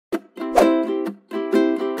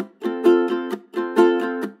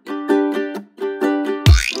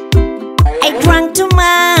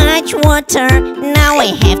much water. Now I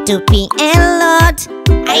have to pee a lot.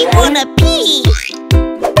 I wanna pee.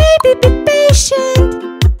 Baby, be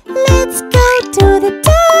patient. Let's go to the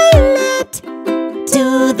toilet.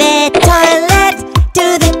 To the toilet. To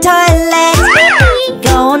the toilet.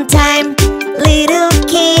 Go on time, little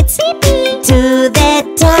kids. To the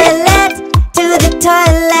toilet. To the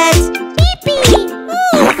toilet.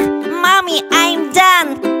 Mommy, I'm done.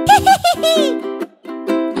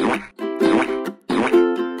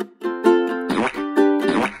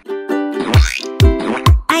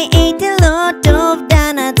 I ate a lot of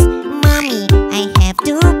donuts. Mommy, I have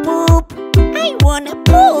to poop. I wanna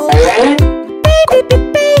poop. Baby, be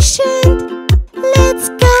patient. Let's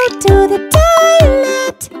go to the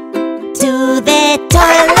toilet. To the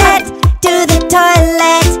toilet. To the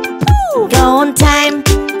toilet. Go on time,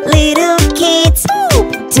 little kids.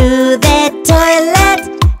 To the toilet.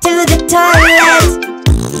 To the toilet.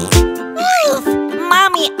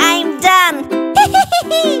 Mommy, I'm done.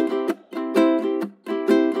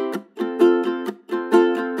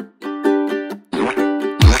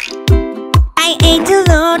 I ate a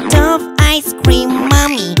lot of ice cream,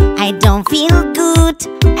 Mommy. I don't feel good.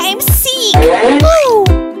 I'm sick. Oh,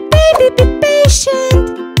 baby, be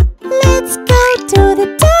patient. Let's go to the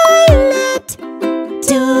toilet.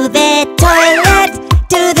 To the toilet.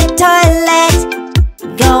 To the toilet.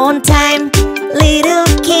 Go on time, little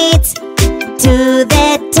kids. To the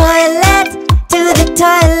toilet. To the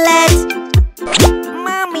toilet.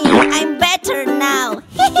 Mommy, I'm better now.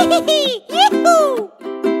 Yahoo!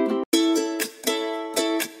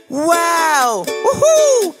 Wow!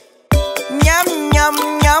 Woohoo! Yum yum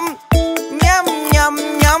yum! Yum yum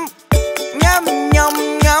yum! Yum yum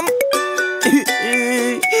yum!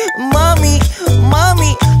 Mommy,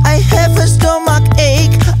 mommy, I have a stomach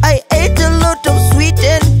ache. I ate a lot of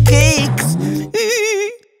sweetened cakes.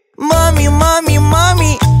 Mommy, mommy,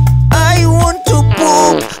 mommy, I want to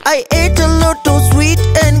poop. I ate a lot of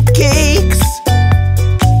sweetened cakes.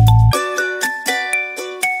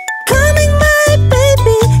 Coming, my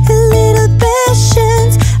baby, a little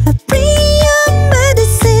patience. I bring your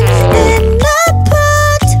medicine in a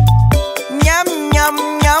pot. Yum yum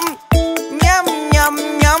yum! Yum yum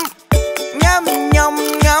yum! Yum yum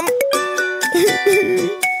yum!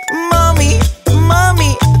 Mommy,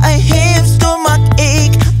 mommy, I have stomach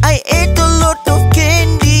ache. I ate a lot of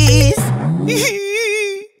candies.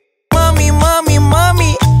 Mommy, mommy,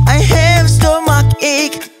 mommy, I have stomach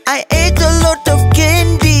ache. I ate a lot of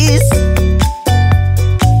candies.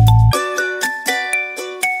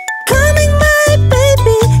 Coming, my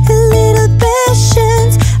baby, a little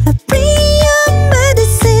patience. I bring your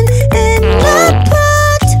medicine in a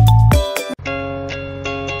pot.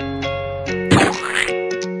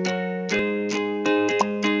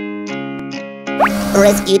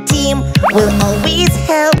 Rescue team will always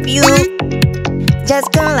help you.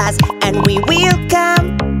 Just call us and we will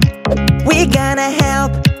come. We're gonna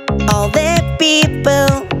help all the people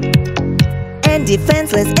and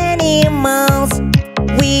defenseless animals.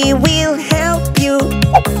 We will help you,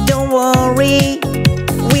 don't worry.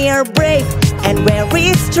 We are brave and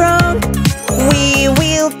very strong. We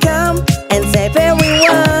will come and save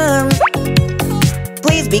everyone.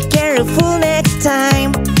 Please be careful next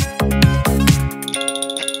time.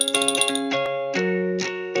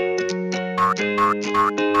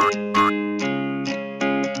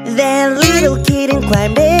 The little kitten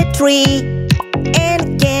climbed a tree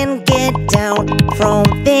and can't get down from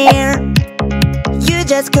there. You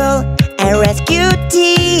just call a rescue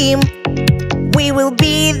team. We will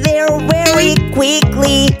be there very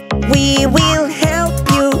quickly. We will help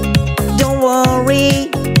you, don't worry.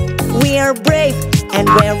 We are brave and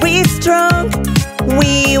very strong.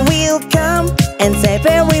 We will come and save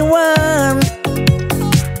everyone.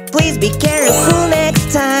 Please be careful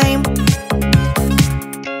next time.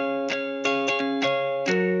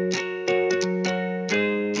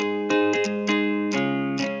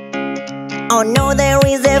 Oh no, there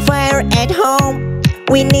is a fire at home.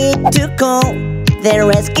 We need to call the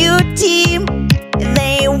rescue team.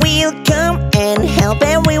 They will come and help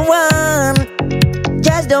everyone.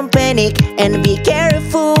 Just don't panic and be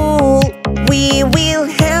careful. We will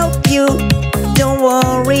help you, don't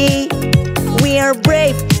worry. We are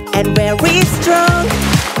brave and very strong.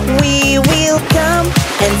 We will come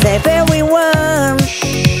and save everyone.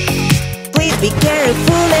 Please be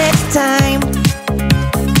careful next time.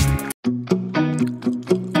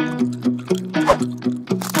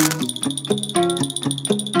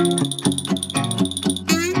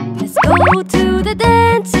 Go to the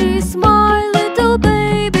dentist, my little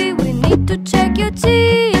baby. We need to check your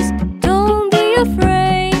teeth. Don't be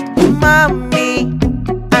afraid. Mommy,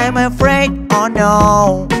 I'm afraid, oh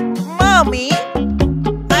no.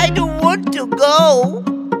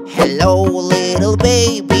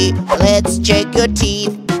 let's check your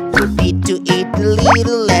teeth. You need to eat a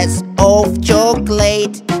little less of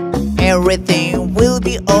chocolate. Everything will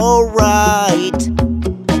be alright.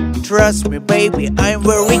 Trust me, baby, I'm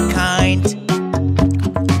very kind.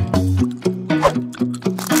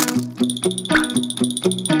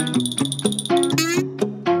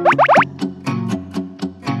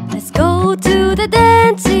 Let's go to the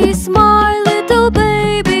dentist, my little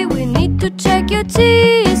baby. We need to check your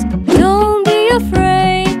teeth. Don't be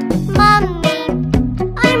afraid. Mommy,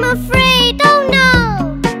 I'm afraid, oh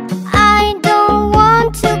no, I don't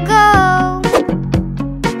want to go.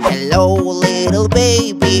 Hello, little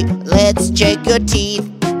baby, let's check your teeth.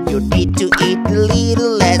 You need to eat a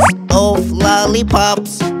little less of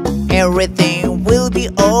lollipops. Everything will be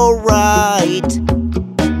alright.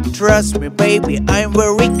 Trust me, baby, I'm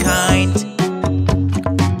very kind.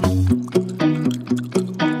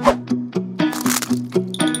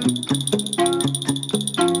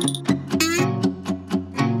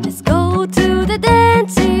 Let's go to the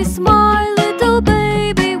dentist, my little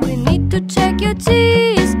baby. We need to check your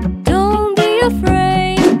teeth. Don't be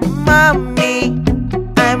afraid. Mommy,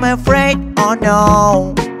 I'm afraid, oh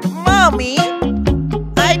no. Mommy,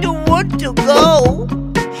 I don't want to go.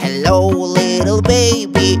 Hello, little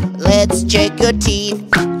baby, let's check your teeth.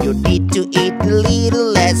 You need to eat a little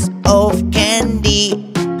less of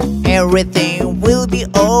candy. Everything will be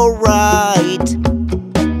alright.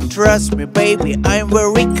 Trust me, baby, I'm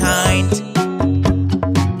very kind.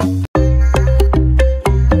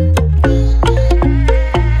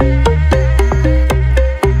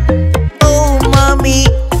 Oh, mommy,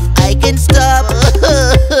 I can't stop.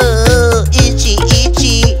 Itchy,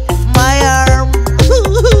 itchy, my arm.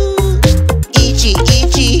 Itchy,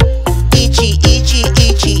 itchy, itchy, itchy,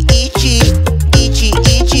 itchy, itchy, itchy,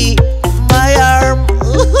 itchy, my arm.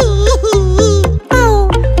 Oh,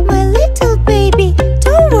 my little baby,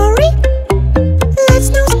 don't worry. Let's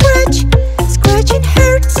no scratch. Scratching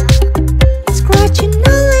hurts. Scratching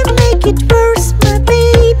only make it worse, my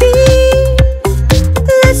baby.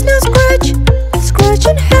 Let's no scratch.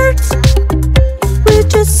 Scratching hurts. We'll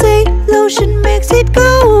just say lotion makes it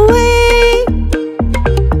go away.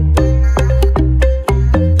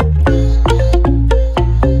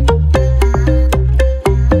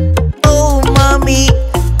 Oh, mommy,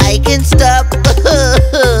 I can't stop.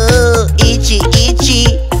 Itchy, itchy,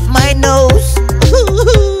 my nose.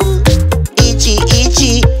 Itchy,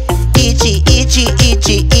 itchy, itchy, itchy,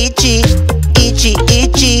 itchy, itchy, itchy,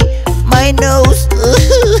 itchy, my nose.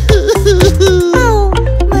 Oh,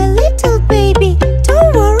 my little baby,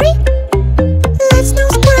 don't worry. Let's no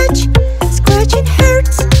scratch. Scratching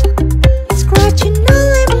hurts. Scratching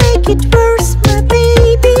only make it worse, my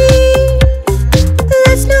baby.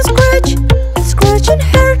 Let's no scratch. Scratching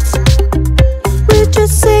hurts. We'll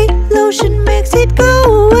just say lotion makes it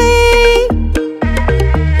go away.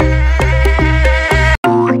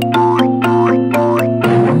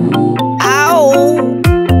 Ow!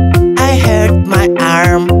 I hurt my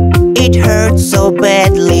arm. It hurts so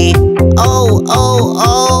badly. Oh, oh,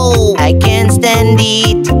 oh! I can't stand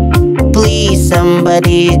it. Please,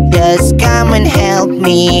 somebody just come and help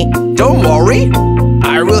me. Don't worry,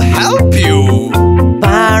 I will help you.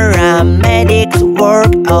 Paramedics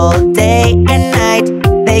work all day and night.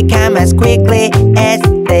 They come as quickly as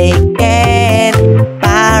they can.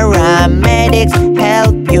 Paramedics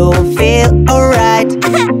help you feel alright.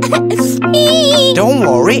 Don't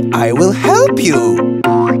worry, I will help you.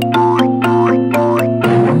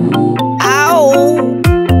 Ow!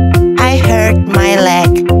 I hurt my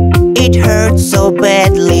leg. It hurts so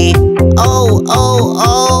badly. Oh, oh,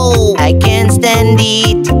 oh! I can't stand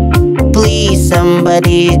it. Please,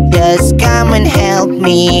 somebody just come and help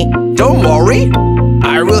me. Don't worry,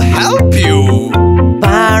 I will help you.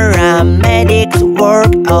 Paramedics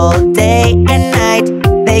work all day and night.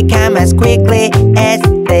 They come as quickly as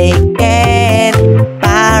they can.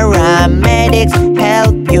 Paramedics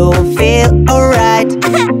help you feel alright.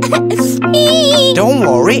 Don't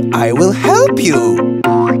worry, I will help you.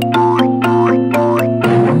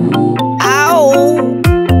 Ow!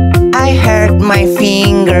 I hurt my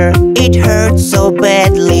finger. It hurts so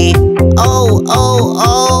badly. Oh, oh,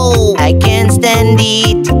 oh! I can't stand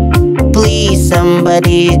it. Please,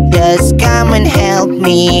 somebody just come and help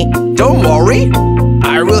me. Don't worry,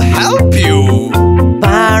 I will help you.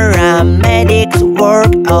 Paramedics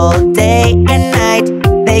work all day and night.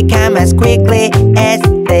 They come as quickly as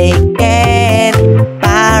they can.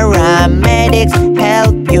 Paramedics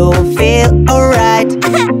help you feel alright.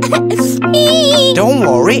 Don't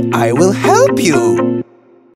worry, I will help you.